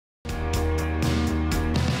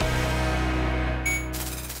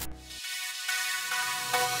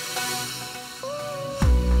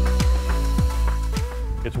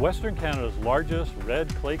It's Western Canada's largest red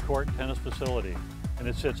clay court tennis facility, and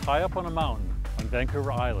it sits high up on a mountain on Vancouver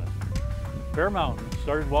Island. Bear Mountain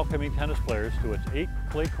started welcoming tennis players to its 8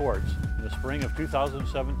 clay courts in the spring of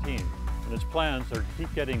 2017, and its plans are to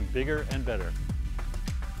keep getting bigger and better.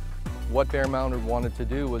 What Bear Mountain wanted to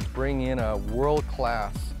do was bring in a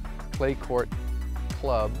world-class clay court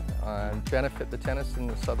club and benefit the tennis in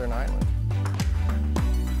the Southern Island.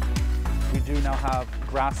 We do now have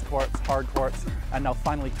grass courts, hard courts, and now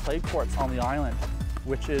finally clay courts on the island,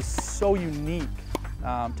 which is so unique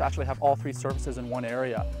to actually have all 3 surfaces in one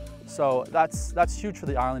area. So that's huge for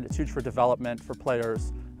the island. It's huge for development, for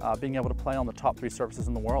players, being able to play on the top 3 surfaces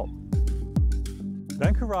in the world.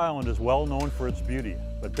 Vancouver Island is well known for its beauty,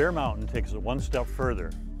 but Bear Mountain takes it one step further,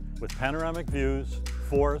 with panoramic views,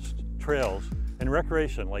 forest, trails, and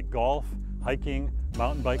recreation like golf, hiking,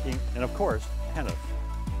 mountain biking, and of course, tennis.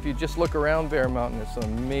 If you just look around Bear Mountain, it's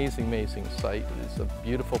an amazing, amazing site. It's a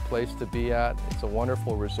beautiful place to be at. It's a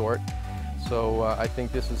wonderful resort. So I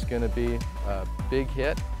think this is going to be a big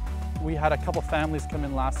hit. We had a couple families come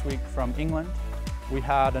in last week from England. We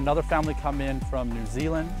had another family come in from New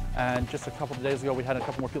Zealand, and just a couple of days ago we had a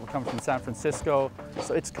couple more people come from San Francisco,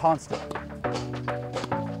 so it's constant.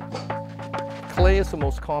 Clay is the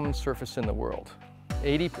most common surface in the world.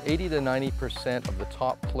 80 to 90% of the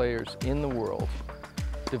top players in the world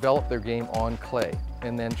develop their game on clay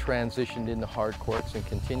and then transitioned into hard courts and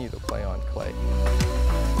continue to play on clay.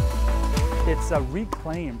 It's a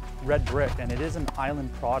reclaimed red brick, and it is an island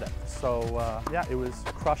product. So yeah, it was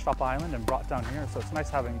crushed up island and brought down here. So it's nice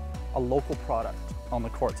having a local product on the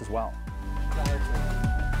courts as well.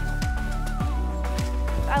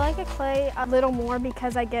 I like a clay a little more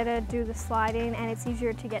because I get to do the sliding and it's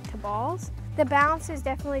easier to get to balls. The bounce is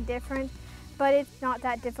definitely different, but it's not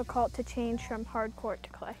that difficult to change from hard court to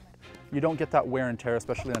clay. You don't get that wear and tear,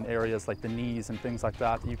 especially on areas like the knees and things like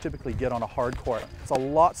that you typically get on a hard court. It's a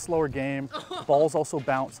lot slower game. Balls also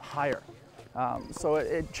bounce higher. So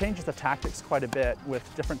it changes the tactics quite a bit with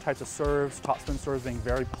different types of serves, topspin serves being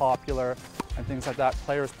very popular and things like that.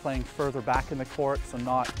 Players playing further back in the court, so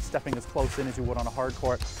not stepping as close in as you would on a hard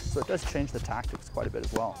court. So it does change the tactics quite a bit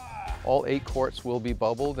as well. All 8 courts will be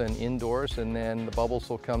bubbled and indoors, and then the bubbles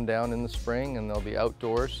will come down in the spring and they'll be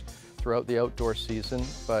outdoors throughout the outdoor season,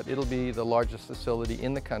 but it'll be the largest facility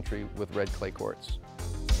in the country with red clay courts.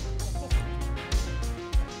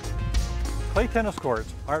 Clay tennis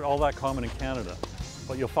courts aren't all that common in Canada,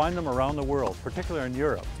 but you'll find them around the world, particularly in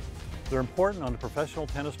Europe. They're important on the professional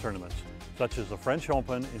tennis tournaments, such as the French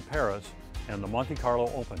Open in Paris and the Monte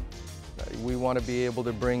Carlo Open. We want to be able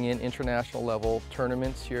to bring in international level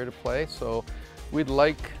tournaments here to play, so we'd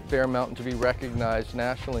like Bear Mountain to be recognized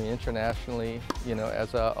nationally, internationally,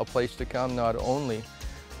 as a place to come, not only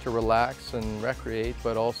to relax and recreate,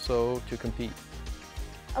 but also to compete.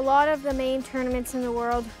 A lot of the main tournaments in the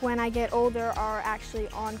world when I get older are actually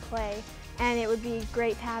on clay, and it would be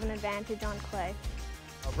great to have an advantage on clay.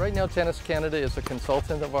 Right now, Tennis Canada is a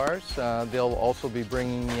consultant of ours. They'll also be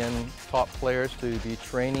bringing in top players to be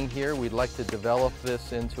training here. We'd like to develop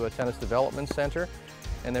this into a tennis development center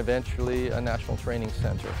and eventually a national training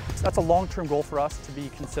center. That's a long-term goal for us, to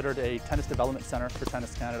be considered a tennis development center for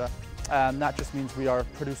Tennis Canada. And that just means we are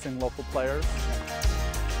producing local players.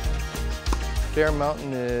 Bear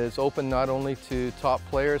Mountain is open not only to top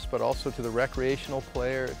players, but also to the recreational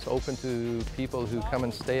player. It's open to people who come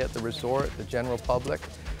and stay at the resort, the general public,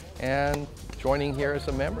 and joining here as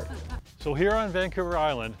a member. So here on Vancouver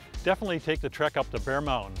Island, definitely take the trek up to Bear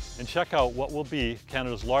Mountain and check out what will be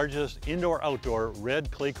Canada's largest indoor-outdoor red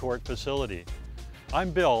clay court facility.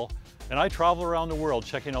 I'm Bill, and I travel around the world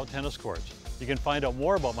checking out tennis courts. You can find out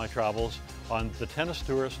more about my travels on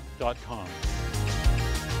thetennistourist.com.